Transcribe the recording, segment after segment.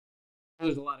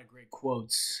There's a lot of great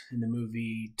quotes in the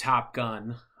movie Top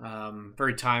Gun.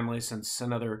 Very timely since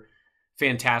another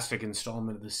fantastic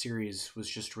installment of the series was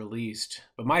just released.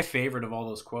 But my favorite of all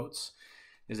those quotes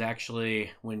is actually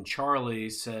when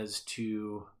Charlie says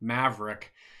to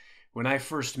Maverick, "When I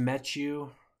first met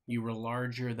you, you were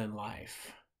larger than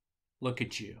life. Look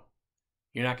at you.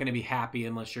 You're not going to be happy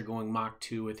unless you're going Mach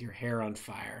 2 with your hair on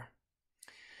fire."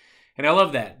 And I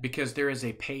love that because there is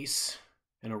a pace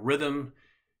and a rhythm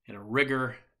and a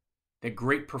rigor that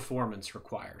great performance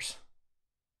requires.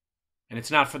 And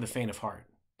it's not for the faint of heart.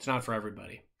 It's not for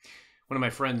everybody. One of my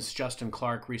friends, Justin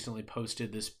Clark, recently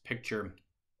posted this picture.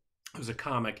 It was a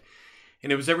comic,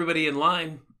 and it was everybody in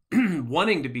line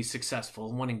wanting to be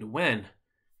successful, wanting to win.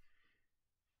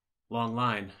 Long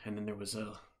line, and then there was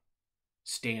a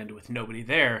stand with nobody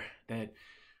there that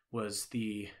was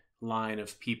the line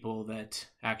of people that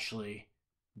actually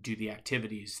do the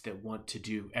activities, that want to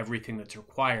do everything that's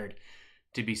required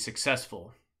to be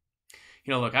successful.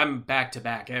 You know, look, I'm back to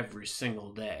back every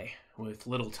single day with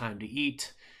little time to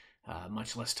eat,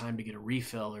 much less time to get a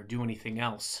refill or do anything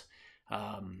else.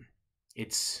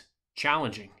 It's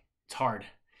challenging. It's hard.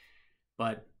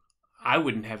 But I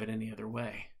wouldn't have it any other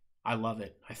way. I love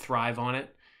it. I thrive on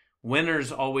it.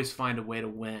 Winners always find a way to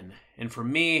win. And for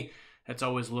me, that's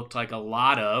always looked like a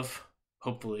lot of,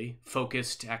 hopefully,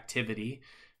 focused activity,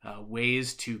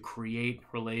 ways to create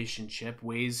relationship,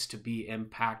 ways to be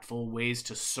impactful, ways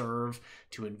to serve,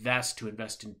 to invest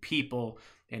in people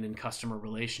and in customer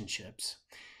relationships.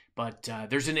 But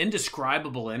there's an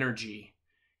indescribable energy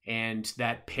and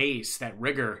that pace, that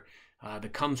rigor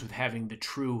that comes with having the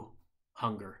true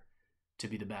hunger to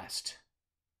be the best.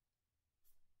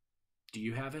 Do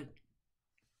you have it?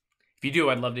 If you do,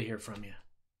 I'd love to hear from you.